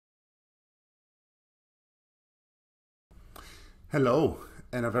Hello,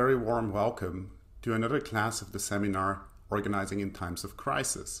 and a very warm welcome to another class of the seminar Organizing in Times of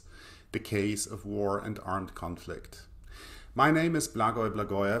Crisis, the Case of War and Armed Conflict. My name is Blagoy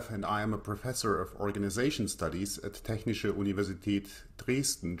Blagoev, and I am a professor of organization studies at Technische Universität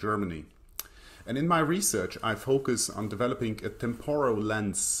Dresden, Germany. And in my research, I focus on developing a temporal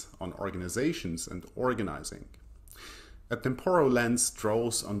lens on organizations and organizing. A temporal lens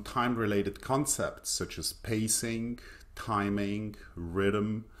draws on time-related concepts such as pacing, timing,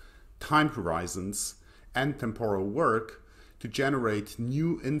 rhythm, time horizons, and temporal work to generate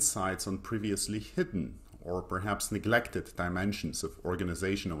new insights on previously hidden or perhaps neglected dimensions of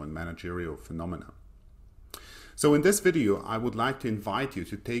organizational and managerial phenomena. So in this video, I would like to invite you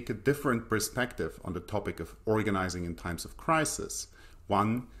to take a different perspective on the topic of organizing in times of crisis,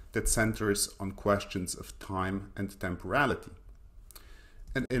 one that centers on questions of time and temporality.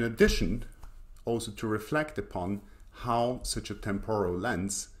 And in addition, also to reflect upon how such a temporal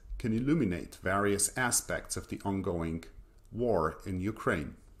lens can illuminate various aspects of the ongoing war in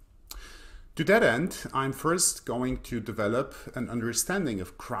Ukraine. To that end, I'm first going to develop an understanding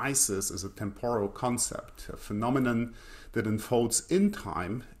of crisis as a temporal concept, a phenomenon that unfolds in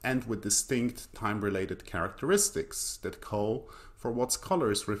time and with distinct time-related characteristics that call for what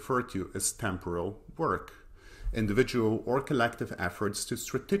scholars refer to as temporal work, individual or collective efforts to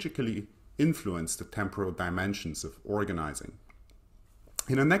strategically influence the temporal dimensions of organizing.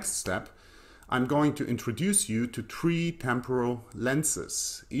 In the next step, I'm going to introduce you to three temporal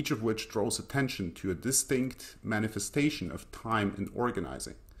lenses, each of which draws attention to a distinct manifestation of time in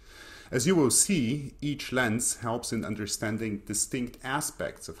organizing. As you will see, each lens helps in understanding distinct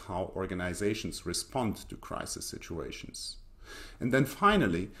aspects of how organizations respond to crisis situations. And then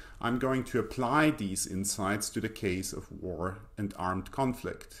finally, I'm going to apply these insights to the case of war and armed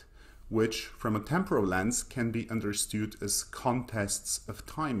conflict, which from a temporal lens can be understood as contests of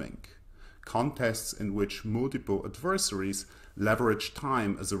timing, contests in which multiple adversaries leverage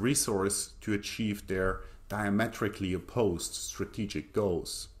time as a resource to achieve their diametrically opposed strategic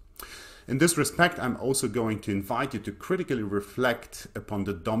goals. In this respect, I'm also going to invite you to critically reflect upon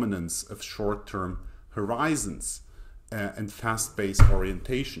the dominance of short-term horizons and fast-paced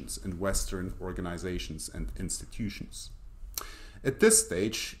orientations in Western organizations and institutions. At this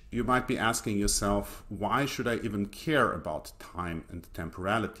stage, you might be asking yourself, why should I even care about time and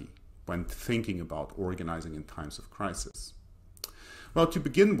temporality when thinking about organizing in times of crisis? Well, to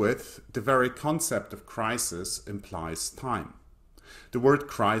begin with, the very concept of crisis implies time. The word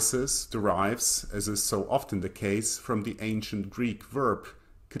crisis derives, as is so often the case, from the ancient Greek verb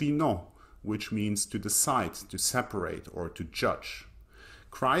krino, which means to decide, to separate, or to judge.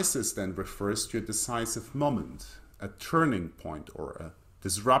 Crisis then refers to a decisive moment, a turning point or a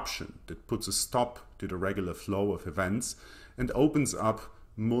disruption that puts a stop to the regular flow of events and opens up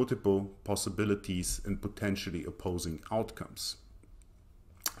multiple possibilities and potentially opposing outcomes.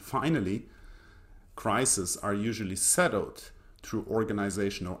 Finally, crises are usually settled through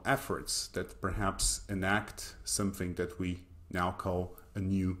organizational efforts that perhaps enact something that we now call a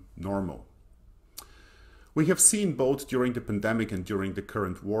new normal. We have seen both during the pandemic and during the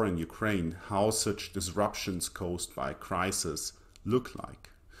current war in Ukraine how such disruptions caused by crisis look like.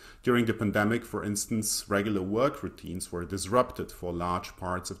 During the pandemic, for instance, regular work routines were disrupted for large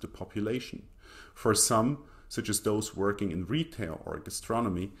parts of the population. For some, such as those working in retail or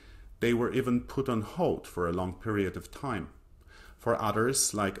gastronomy, they were even put on hold for a long period of time. For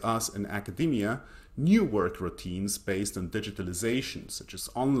others, like us in academia, new work routines based on digitalization, such as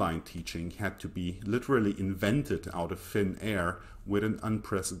online teaching, had to be literally invented out of thin air with an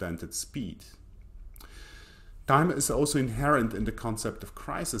unprecedented speed. Time is also inherent in the concept of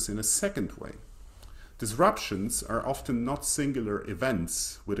crisis in a second way. Disruptions are often not singular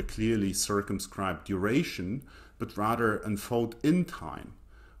events with a clearly circumscribed duration, but rather unfold in time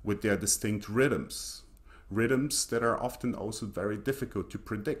with their distinct rhythms that are often also very difficult to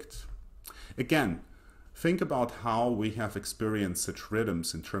predict. Again, think about how we have experienced such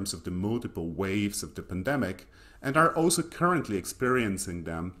rhythms in terms of the multiple waves of the pandemic and are also currently experiencing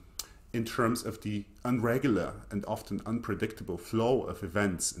them in terms of the irregular and often unpredictable flow of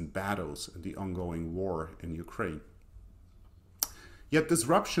events and battles in the ongoing war in Ukraine. Yet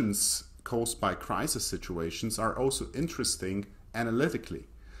disruptions caused by crisis situations are also interesting analytically,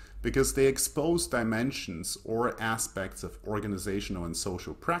 because they expose dimensions or aspects of organizational and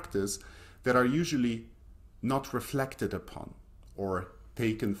social practice that are usually not reflected upon or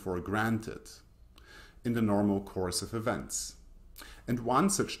taken for granted in the normal course of events. And one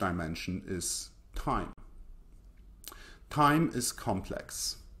such dimension is time. Time is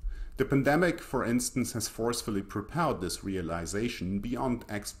complex. The pandemic, for instance, has forcefully propelled this realization beyond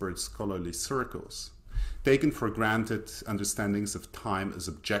expert scholarly circles. Taken for granted understandings of time as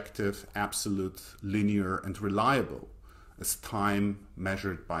objective, absolute, linear, and reliable, as time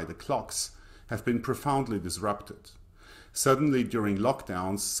measured by the clocks, have been profoundly disrupted. Suddenly, during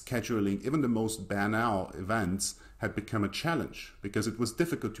lockdowns, scheduling even the most banal events had become a challenge because it was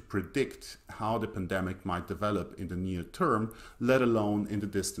difficult to predict how the pandemic might develop in the near term, let alone in the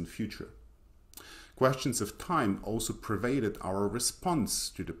distant future. Questions of time also pervaded our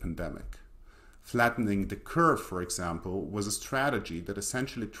response to the pandemic. Flattening the curve, for example, was a strategy that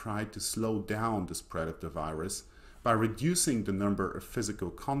essentially tried to slow down the spread of the virus by reducing the number of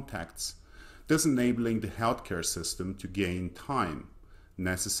physical contacts, thus enabling the healthcare system to gain time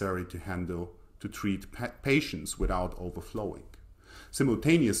necessary to treat patients without overflowing.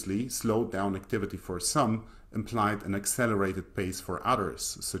 Simultaneously, slowed down activity for some implied an accelerated pace for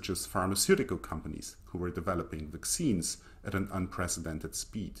others, such as pharmaceutical companies who were developing vaccines at an unprecedented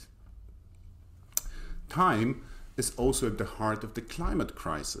speed. Time is also at the heart of the climate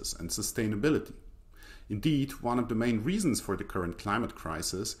crisis and sustainability. Indeed, one of the main reasons for the current climate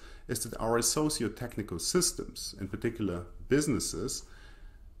crisis is that our socio-technical systems, in particular businesses,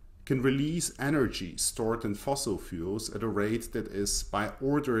 can release energy stored in fossil fuels at a rate that is by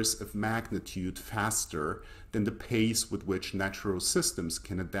orders of magnitude faster than the pace with which natural systems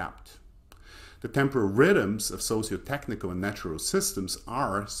can adapt. The temporal rhythms of socio-technical and natural systems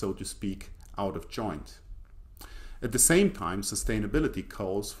are, so to speak, out of joint. At the same time, sustainability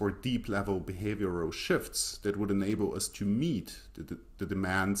calls for deep-level behavioral shifts that would enable us to meet the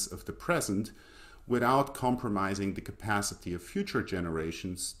demands of the present without compromising the capacity of future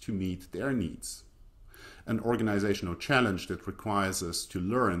generations to meet their needs. An organizational challenge that requires us to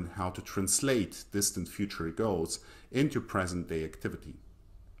learn how to translate distant future goals into present-day activity.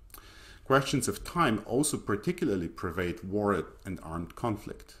 Questions of time also particularly pervade war and armed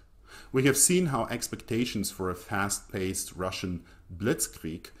conflict. We have seen how expectations for a fast-paced Russian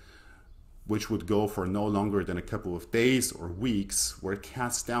blitzkrieg, which would go for no longer than a couple of days or weeks, were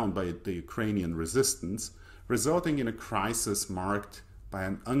cast down by the Ukrainian resistance, resulting in a crisis marked by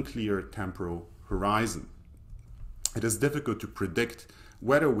an unclear temporal horizon. It is difficult to predict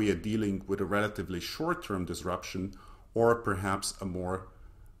whether we are dealing with a relatively short-term disruption or perhaps a more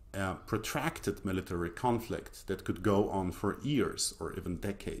protracted military conflict that could go on for years or even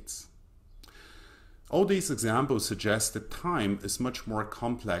decades. All these examples suggest that time is much more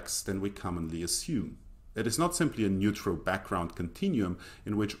complex than we commonly assume. It is not simply a neutral background continuum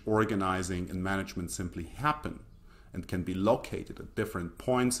in which organizing and management simply happen and can be located at different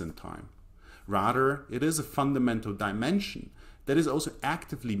points in time. Rather, it is a fundamental dimension that is also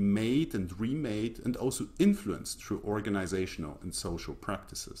actively made and remade and also influenced through organizational and social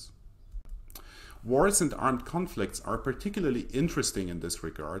practices. Wars and armed conflicts are particularly interesting in this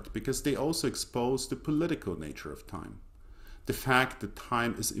regard because they also expose the political nature of time. The fact that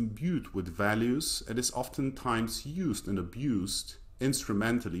time is imbued with values and is oftentimes used and abused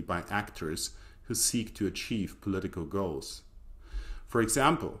instrumentally by actors who seek to achieve political goals. For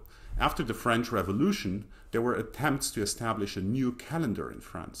example, after the French Revolution, there were attempts to establish a new calendar in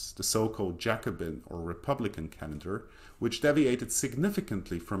France, the so-called Jacobin or Republican calendar, which deviated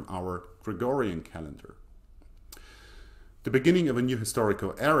significantly from our Gregorian calendar. The beginning of a new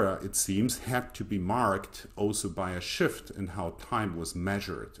historical era, it seems, had to be marked also by a shift in how time was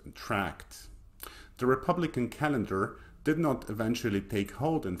measured and tracked. The Republican calendar did not eventually take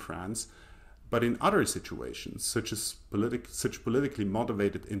hold in France, but in other situations, such politically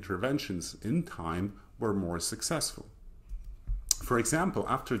motivated interventions in time, were more successful. For example,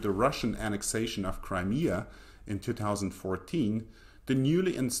 after the Russian annexation of Crimea in 2014, the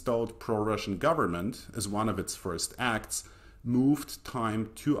newly installed pro-Russian government, as one of its first acts, moved time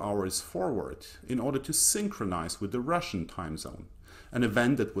 2 hours forward in order to synchronize with the Russian time zone, an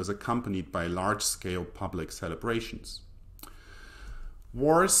event that was accompanied by large-scale public celebrations.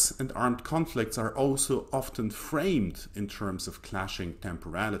 Wars and armed conflicts are also often framed in terms of clashing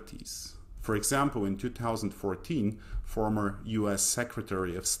temporalities. For example, in 2014, former US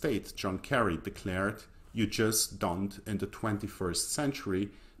Secretary of State John Kerry declared, "You just don't, in the 21st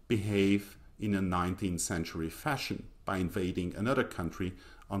century, behave in a 19th century fashion by invading another country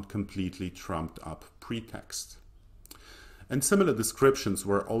on completely trumped-up pretext." And similar descriptions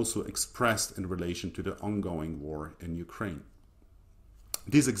were also expressed in relation to the ongoing war in Ukraine.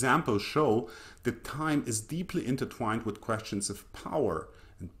 These examples show that time is deeply intertwined with questions of power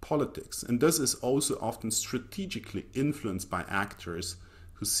and politics, and thus is also often strategically influenced by actors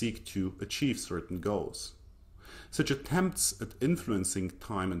who seek to achieve certain goals. Such attempts at influencing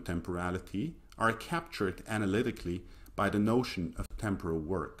time and temporality are captured analytically by the notion of temporal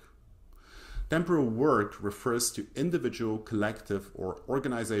work. Temporal work refers to individual, collective, or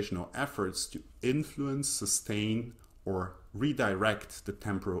organizational efforts to influence, sustain, or redirect the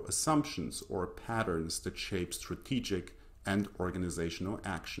temporal assumptions or patterns that shape strategic and organizational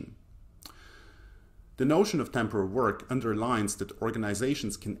action. The notion of temporal work underlines that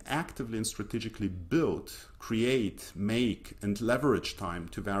organizations can actively and strategically build, create, make, and leverage time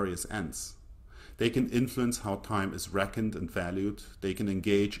to various ends. They can influence how time is reckoned and valued. They can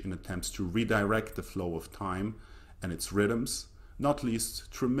engage in attempts to redirect the flow of time and its rhythms, not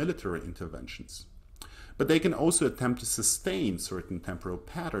least through military interventions. But they can also attempt to sustain certain temporal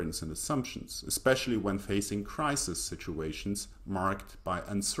patterns and assumptions, especially when facing crisis situations marked by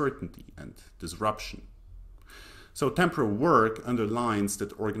uncertainty and disruption. So temporal work underlines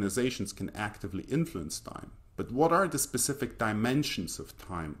that organizations can actively influence time. But what are the specific dimensions of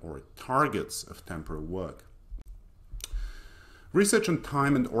time or targets of temporal work? Research on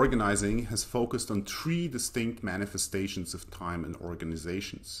time and organizing has focused on three distinct manifestations of time and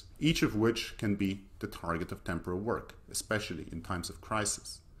organizations, each of which can be the target of temporal work, especially in times of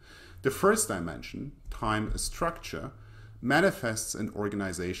crisis. The first dimension, time as structure, manifests in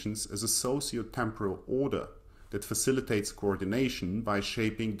organizations as a socio-temporal order that facilitates coordination by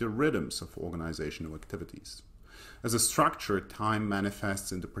shaping the rhythms of organizational activities. As a structure, time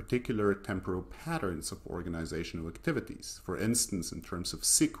manifests in the particular temporal patterns of organizational activities, for instance in terms of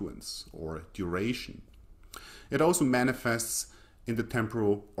sequence or duration. It also manifests in the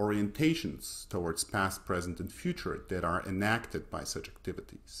temporal orientations towards past, present, and future that are enacted by such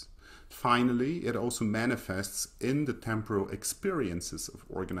activities. Finally, it also manifests in the temporal experiences of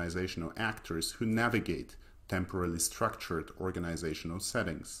organizational actors who navigate temporally structured organizational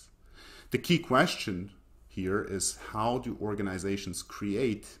settings. The key question here is, how do organizations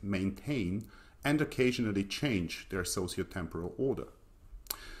create, maintain, and occasionally change their socio-temporal order?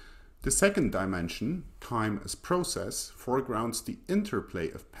 The second dimension, time as process, foregrounds the interplay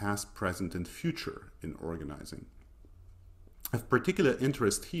of past, present, and future in organizing. Of particular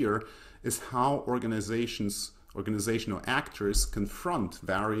interest here is how organizational actors confront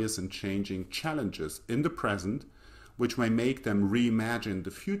various and changing challenges in the present, which may make them reimagine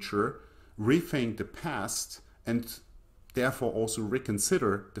the future, rethink the past, and therefore also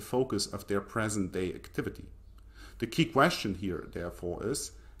reconsider the focus of their present-day activity. The key question here, therefore,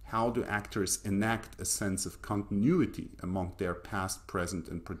 is how do actors enact a sense of continuity among their past, present,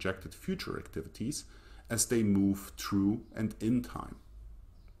 and projected future activities as they move through and in time?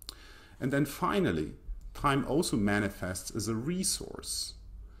 And then finally, time also manifests as a resource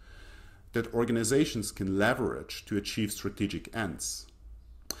that organizations can leverage to achieve strategic ends.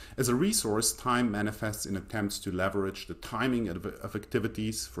 As a resource, time manifests in attempts to leverage the timing of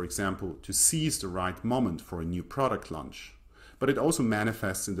activities, for example, to seize the right moment for a new product launch. But it also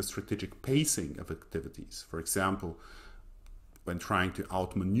manifests in the strategic pacing of activities, for example, when trying to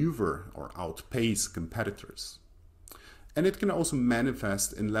outmaneuver or outpace competitors. And it can also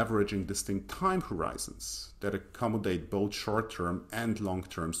manifest in leveraging distinct time horizons that accommodate both short-term and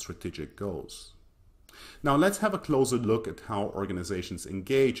long-term strategic goals. Now let's have a closer look at how organizations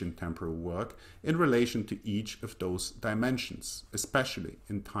engage in temporal work in relation to each of those dimensions, especially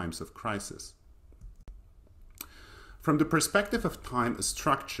in times of crisis. From the perspective of time as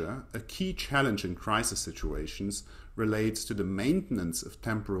structure, a key challenge in crisis situations relates to the maintenance of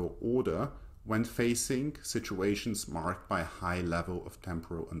temporal order when facing situations marked by a high level of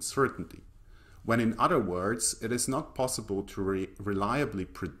temporal uncertainty. When, in other words, it is not possible to reliably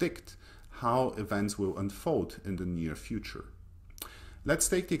predict how events will unfold in the near future. Let's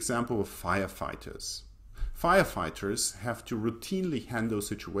take the example of firefighters. Firefighters have to routinely handle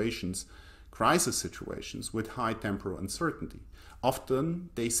crisis situations with high temporal uncertainty. Often,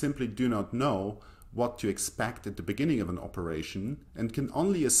 they simply do not know what to expect at the beginning of an operation and can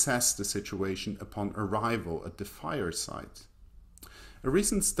only assess the situation upon arrival at the fire site. A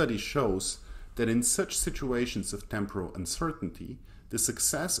recent study shows that in such situations of temporal uncertainty, the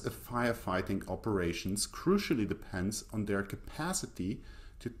success of firefighting operations crucially depends on their capacity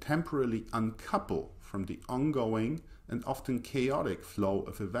to temporarily uncouple from the ongoing and often chaotic flow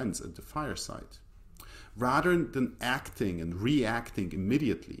of events at the fire site. Rather than acting and reacting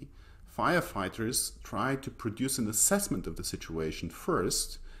immediately, firefighters try to produce an assessment of the situation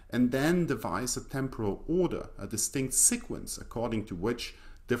first and then devise a temporal order, a distinct sequence according to which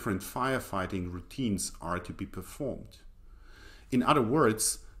different firefighting routines are to be performed. In other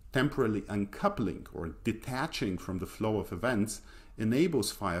words, temporarily uncoupling or detaching from the flow of events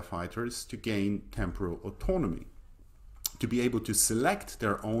enables firefighters to gain temporal autonomy, to be able to select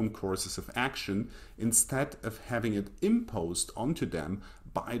their own courses of action instead of having it imposed onto them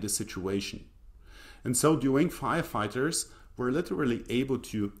by the situation. In so doing, firefighters were literally able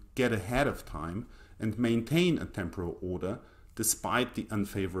to get ahead of time and maintain a temporal order despite the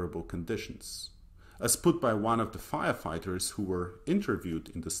unfavorable conditions. As put by one of the firefighters who were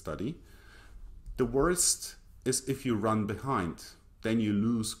interviewed in the study, the worst is if you run behind, then you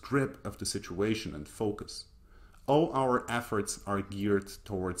lose grip of the situation and focus. All our efforts are geared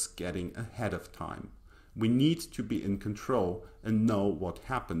towards getting ahead of time. We need to be in control and know what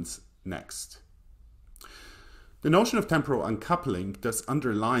happens next. The notion of temporal uncoupling thus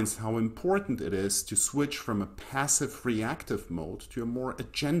underlines how important it is to switch from a passive reactive mode to a more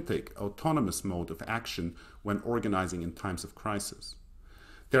agentic, autonomous mode of action when organizing in times of crisis.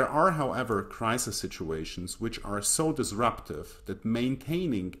 There are, however, crisis situations which are so disruptive that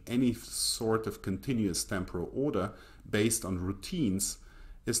maintaining any sort of continuous temporal order based on routines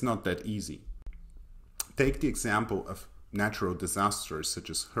is not that easy. Take the example of natural disasters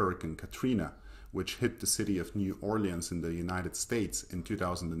such as Hurricane Katrina, which hit the city of New Orleans in the United States in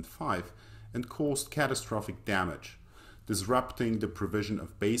 2005 and caused catastrophic damage, disrupting the provision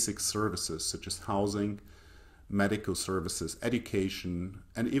of basic services such as housing, medical services, education,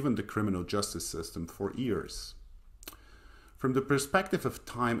 and even the criminal justice system for years. From the perspective of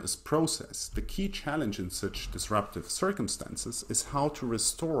time as process, the key challenge in such disruptive circumstances is how to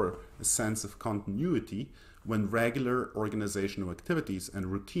restore a sense of continuity when regular organizational activities and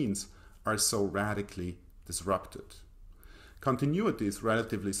routines are so radically disrupted. Continuity is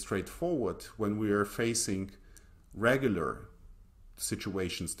relatively straightforward when we are facing regular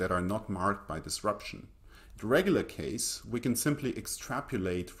situations that are not marked by disruption. In the regular case, we can simply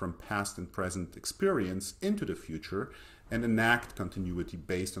extrapolate from past and present experience into the future and enact continuity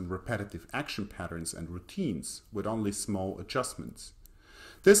based on repetitive action patterns and routines with only small adjustments.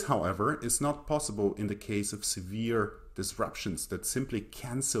 This, however, is not possible in the case of severe disruptions that simply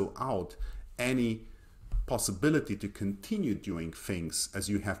cancel out any possibility to continue doing things as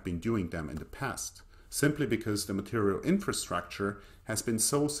you have been doing them in the past, simply because the material infrastructure has been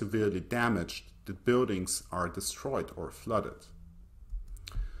so severely damaged that buildings are destroyed or flooded.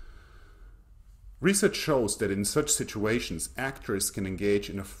 Research shows that in such situations, actors can engage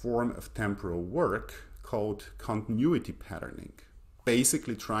in a form of temporal work called continuity patterning,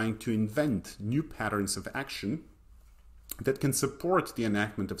 basically trying to invent new patterns of action that can support the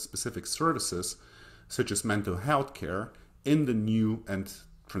enactment of specific services, such as mental health care, in the new and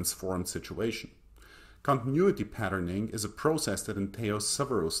transformed situation. Continuity patterning is a process that entails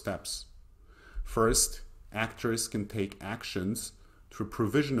several steps. First, actors can take actions through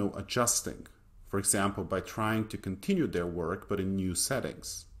provisional adjusting, for example, by trying to continue their work but in new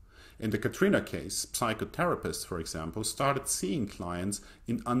settings. In the Katrina case, psychotherapists, for example, started seeing clients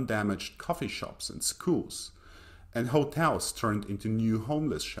in undamaged coffee shops and schools, and hotels turned into new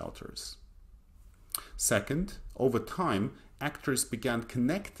homeless shelters. Second, over time, actors began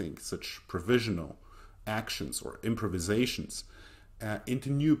connecting such provisional actions or improvisations into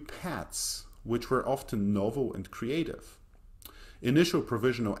new paths, which were often novel and creative. Initial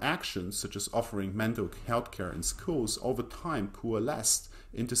provisional actions, such as offering mental health care in schools, over time coalesced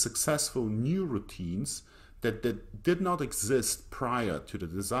into successful new routines that did not exist prior to the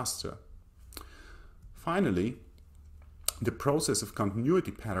disaster. Finally, the process of continuity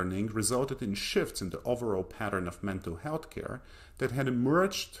patterning resulted in shifts in the overall pattern of mental health care that had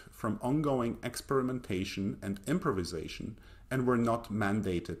emerged from ongoing experimentation and improvisation and were not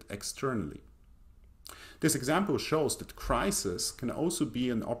mandated externally. This example shows that crisis can also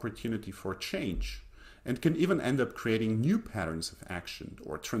be an opportunity for change and can even end up creating new patterns of action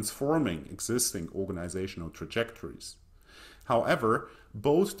or transforming existing organizational trajectories. However,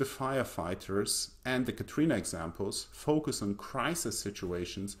 both the firefighters and the Katrina examples focus on crisis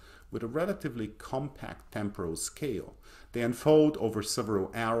situations with a relatively compact temporal scale. They unfold over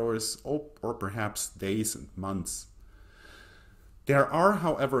several hours or perhaps days and months. There are,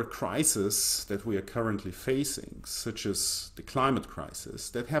 however, crises that we are currently facing, such as the climate crisis,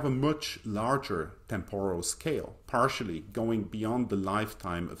 that have a much larger temporal scale, partially going beyond the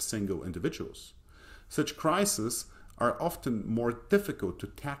lifetime of single individuals. Such crises are often more difficult to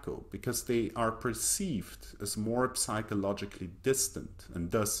tackle because they are perceived as more psychologically distant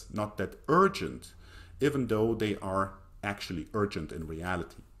and thus not that urgent, even though they are actually urgent in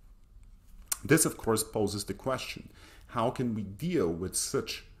reality. This, of course, poses the question: how can we deal with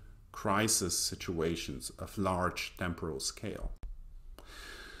such crisis situations of large temporal scale?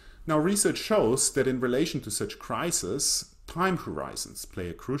 Now, research shows that in relation to such crises, Time horizons play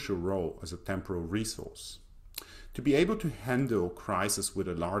a crucial role as a temporal resource. To be able to handle crises with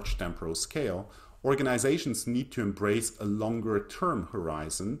a large temporal scale, organizations need to embrace a longer-term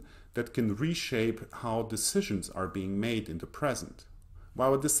horizon that can reshape how decisions are being made in the present,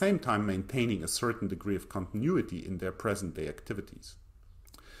 while at the same time maintaining a certain degree of continuity in their present-day activities.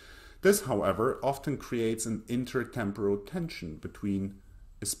 This, however, often creates an intertemporal tension between,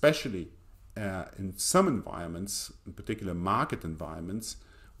 especially in some environments, in particular market environments,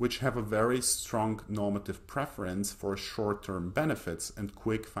 which have a very strong normative preference for short-term benefits and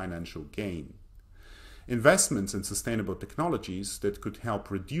quick financial gain. Investments in sustainable technologies that could help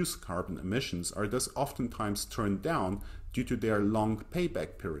reduce carbon emissions are thus oftentimes turned down due to their long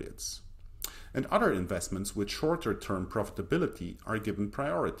payback periods. And other investments with shorter-term profitability are given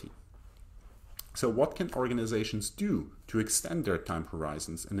priority. So what can organizations do to extend their time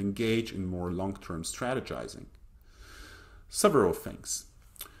horizons and engage in more long-term strategizing? Several things.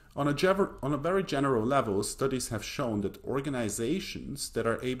 On a very general level, studies have shown that organizations that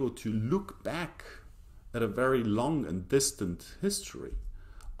are able to look back at a very long and distant history,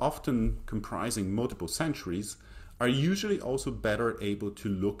 often comprising multiple centuries, are usually also better able to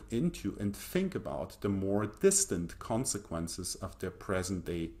look into and think about the more distant consequences of their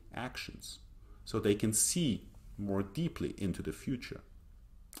present-day actions, so they can see more deeply into the future.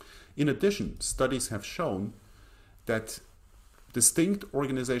 In addition, studies have shown that distinct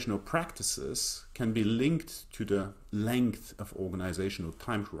organizational practices can be linked to the length of organizational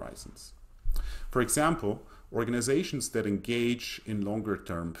time horizons. For example, organizations that engage in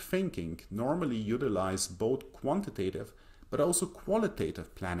longer-term thinking normally utilize both quantitative but also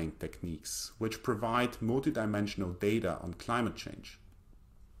qualitative planning techniques, which provide multidimensional data on climate change.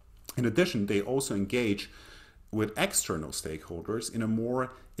 In addition, they also engage with external stakeholders in a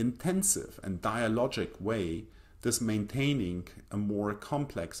more intensive and dialogic way, thus maintaining a more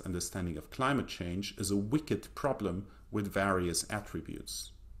complex understanding of climate change as a wicked problem with various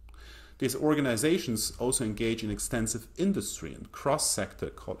attributes. These organizations also engage in extensive industry and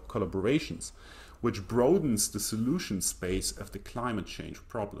cross-sector collaborations, which broadens the solution space of the climate change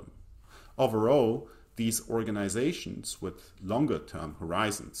problem. Overall, these organizations with longer-term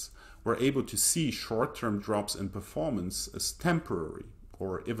horizons were able to see short-term drops in performance as temporary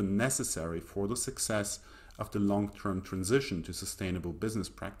or even necessary for the success of the long-term transition to sustainable business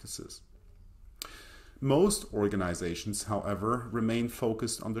practices. Most organizations, however, remain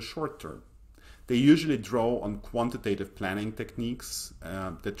focused on the short term. They usually draw on quantitative planning techniques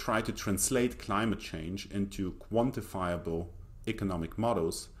that try to translate climate change into quantifiable economic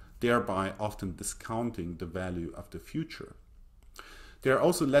models, thereby often discounting the value of the future. They are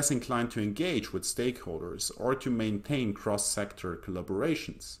also less inclined to engage with stakeholders or to maintain cross-sector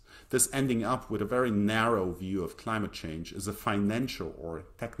collaborations, thus ending up with a very narrow view of climate change as a financial or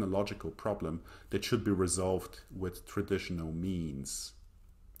technological problem that should be resolved with traditional means.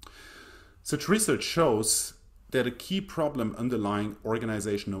 Such research shows that a key problem underlying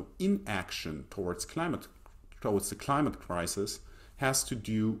organizational inaction towards the climate crisis has to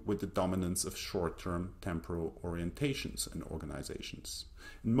do with the dominance of short-term temporal orientations in organizations.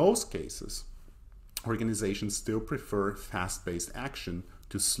 In most cases, organizations still prefer fast-paced action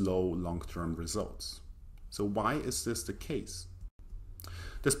to slow long-term results. So why is this the case?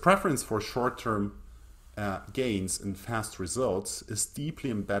 This preference for short-term gains and fast results is deeply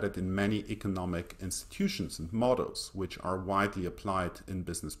embedded in many economic institutions and models which are widely applied in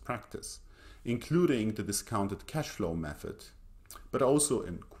business practice, including the discounted cash flow method, but also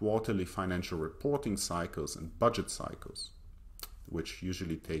in quarterly financial reporting cycles and budget cycles, which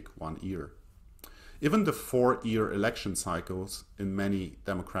usually take 1 year. Even the 4-year election cycles in many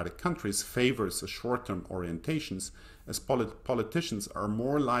democratic countries favors a short-term orientations, as politicians are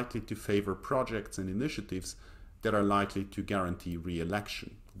more likely to favor projects and initiatives that are likely to guarantee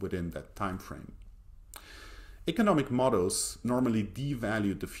re-election within that time frame. Economic models normally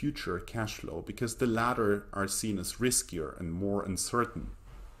devalue the future cash flow because the latter are seen as riskier and more uncertain.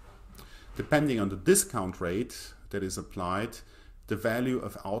 Depending on the discount rate that is applied, the value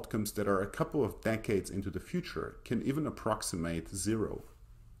of outcomes that are a couple of decades into the future can even approximate zero.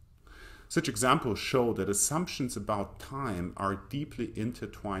 Such examples show that assumptions about time are deeply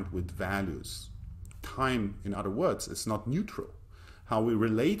intertwined with values. Time, in other words, is not neutral. How we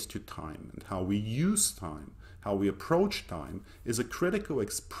relate to time and how we use time, how we approach time, is a critical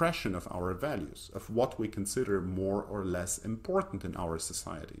expression of our values, of what we consider more or less important in our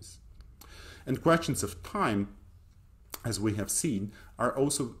societies. And questions of time, as we have seen, are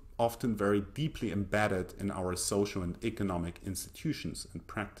also often very deeply embedded in our social and economic institutions and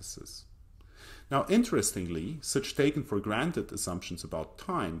practices. Now, interestingly, such taken for granted assumptions about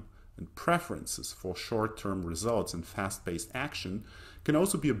time and preferences for short-term results and fast-paced action can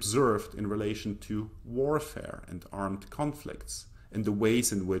also be observed in relation to warfare and armed conflicts and the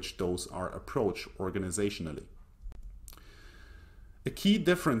ways in which those are approached organizationally. A key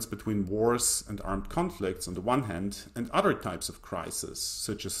difference between wars and armed conflicts on the one hand and other types of crises,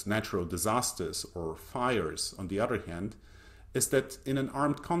 such as natural disasters or fires on the other hand, is that in an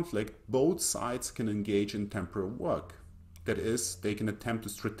armed conflict, both sides can engage in temporal work. That is, they can attempt to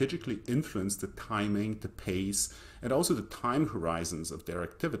strategically influence the timing, the pace, and also the time horizons of their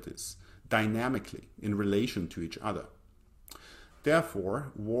activities, dynamically in relation to each other.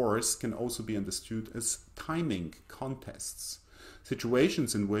 Therefore, wars can also be understood as timing contests,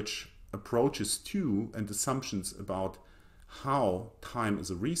 situations in which approaches to and assumptions about how time as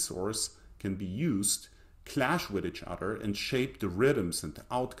a resource can be used clash with each other and shape the rhythms and the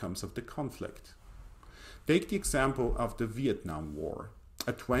outcomes of the conflict. Take the example of the Vietnam War,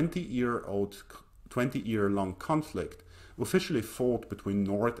 a 20-year-long conflict officially fought between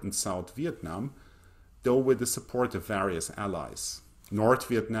North and South Vietnam, though with the support of various allies. North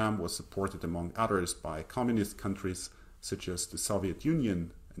Vietnam was supported among others by communist countries such as the Soviet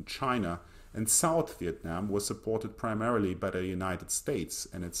Union and China, and South Vietnam was supported primarily by the United States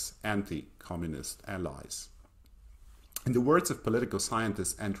and its anti-communist allies. In the words of political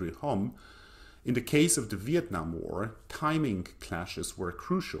scientist Andrew Hom, in the case of the Vietnam War, timing clashes were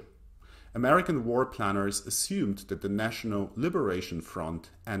crucial. American war planners assumed that the National Liberation Front,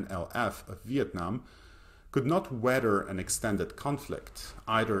 NLF, of Vietnam could not weather an extended conflict,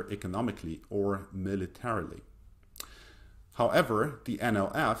 either economically or militarily. However, the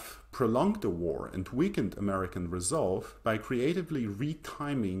NLF prolonged the war and weakened American resolve by creatively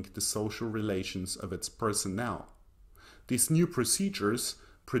retiming the social relations of its personnel. These new procedures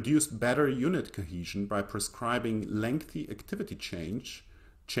produced better unit cohesion by prescribing lengthy activity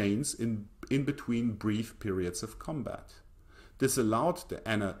chains in between brief periods of combat. This allowed the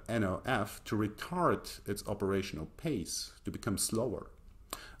NLF to retard its operational pace, to become slower.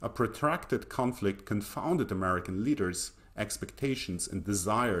 A protracted conflict confounded American leaders' expectations and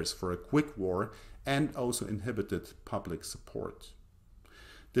desires for a quick war and also inhibited public support.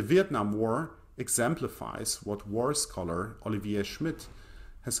 The Vietnam War exemplifies what war scholar Olivier Schmidt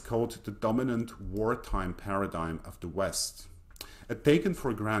has called the dominant wartime paradigm of the West, a taken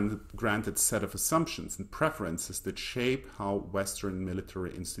for granted set of assumptions and preferences that shape how Western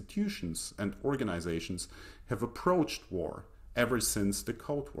military institutions and organizations have approached war ever since the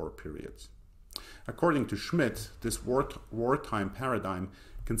Cold War period. According to Schmidt, this wartime paradigm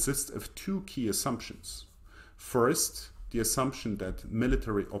consists of two key assumptions. First, the assumption that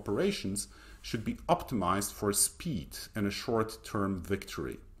military operations should be optimized for speed and a short-term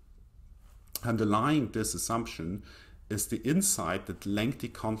victory. Underlying this assumption is the insight that lengthy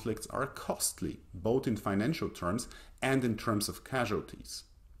conflicts are costly, both in financial terms and in terms of casualties.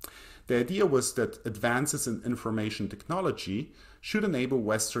 The idea was that advances in information technology should enable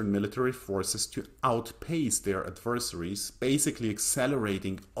Western military forces to outpace their adversaries, basically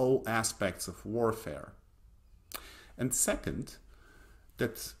accelerating all aspects of warfare. And second,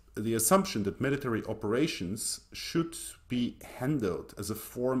 that the assumption that military operations should be handled as a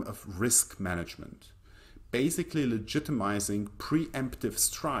form of risk management, basically legitimizing preemptive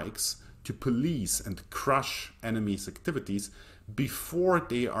strikes to police and crush enemies' activities before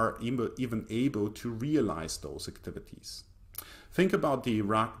they are even able to realize those activities. Think about the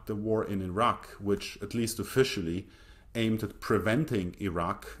war in Iraq, which at least officially aimed at preventing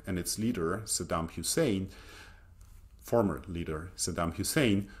Iraq and its leader, former leader Saddam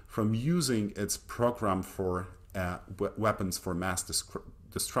Hussein, from using its program for weapons for mass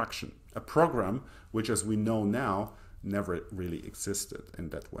destruction. A program which, as we know now, never really existed in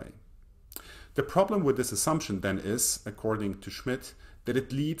that way. The problem with this assumption then is, according to Schmidt, that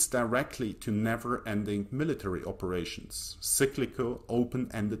it leads directly to never-ending military operations. Cyclical,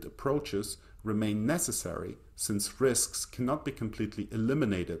 open-ended approaches remain necessary since risks cannot be completely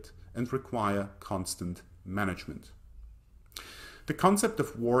eliminated and require constant management. The concept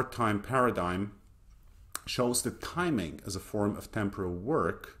of wartime paradigm shows that timing as a form of temporal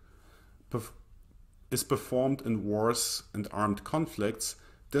work is performed in wars and armed conflicts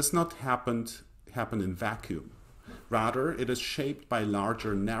does not happen in vacuum. Rather, it is shaped by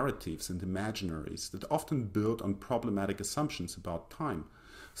larger narratives and imaginaries that often build on problematic assumptions about time,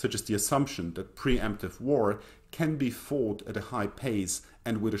 such as the assumption that preemptive war can be fought at a high pace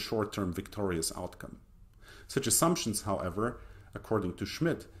and with a short-term victorious outcome. Such assumptions, however, according to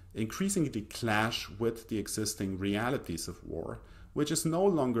Schmidt, increasingly clash with the existing realities of war, which is no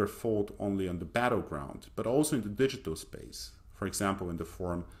longer fought only on the battleground, but also in the digital space, for example in the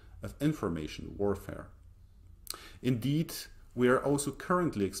form of information warfare. Indeed, we are also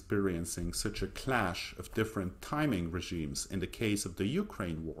currently experiencing such a clash of different timing regimes in the case of the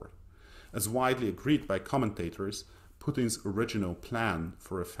Ukraine war. As widely agreed by commentators, Putin's original plan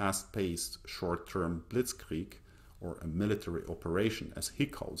for a fast-paced short-term blitzkrieg, or a military operation as he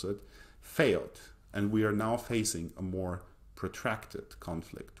calls it, failed, and we are now facing a more protracted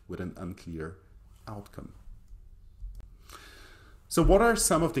conflict with an unclear outcome. So what are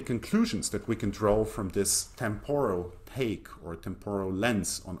some of the conclusions that we can draw from this temporal take or temporal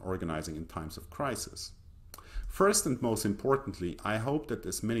lens on organizing in times of crisis? First and most importantly, I hope that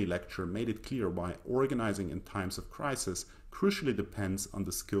this mini lecture made it clear why organizing in times of crisis crucially depends on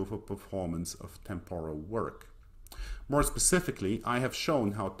the skillful performance of temporal work. More specifically, I have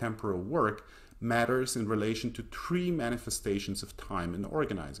shown how temporal work matters in relation to three manifestations of time in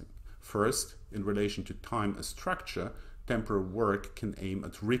organizing. First, in relation to time as structure, temporal work can aim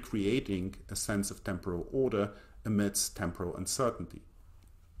at recreating a sense of temporal order amidst temporal uncertainty.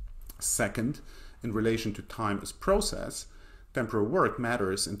 Second, in relation to time as process, temporal work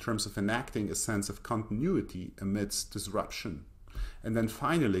matters in terms of enacting a sense of continuity amidst disruption. And then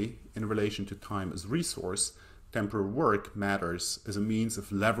finally, in relation to time as resource, temporal work matters as a means of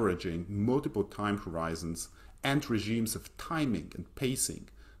leveraging multiple time horizons and regimes of timing and pacing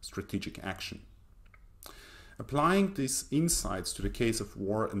strategic action. Applying these insights to the case of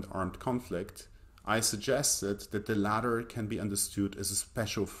war and armed conflict, I suggested that the latter can be understood as a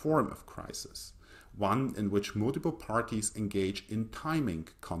special form of crisis, one in which multiple parties engage in timing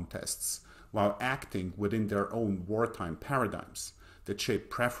contests while acting within their own wartime paradigms that shape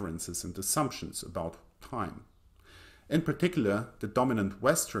preferences and assumptions about time. In particular, the dominant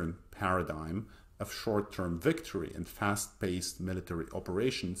Western paradigm of short-term victory and fast-paced military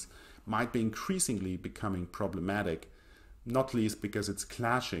operations might be increasingly becoming problematic, not least because it's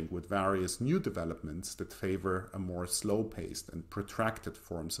clashing with various new developments that favor a more slow-paced and protracted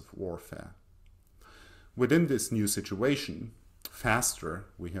forms of warfare. Within this new situation, faster,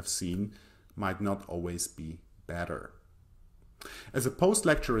 we have seen, might not always be better. As a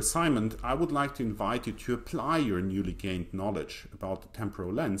post-lecture assignment, I would like to invite you to apply your newly gained knowledge about the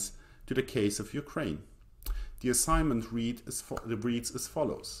temporal lens to the case of Ukraine. The assignment reads as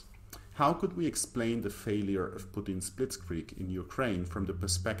follows. How could we explain the failure of Putin's blitzkrieg in Ukraine from the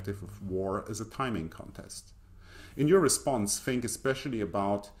perspective of war as a timing contest? In your response, think especially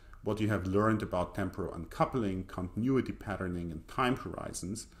about what you have learned about temporal uncoupling, continuity patterning, and time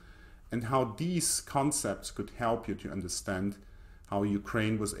horizons, and how these concepts could help you to understand how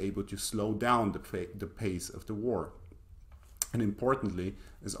Ukraine was able to slow down the pace of the war. And importantly,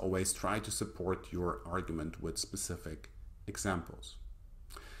 as always, try to support your argument with specific examples.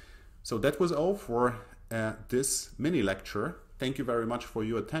 So that was all for this mini lecture. Thank you very much for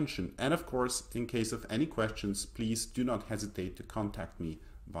your attention. And of course, in case of any questions, please do not hesitate to contact me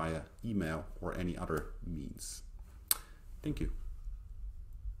via email or any other means. Thank you.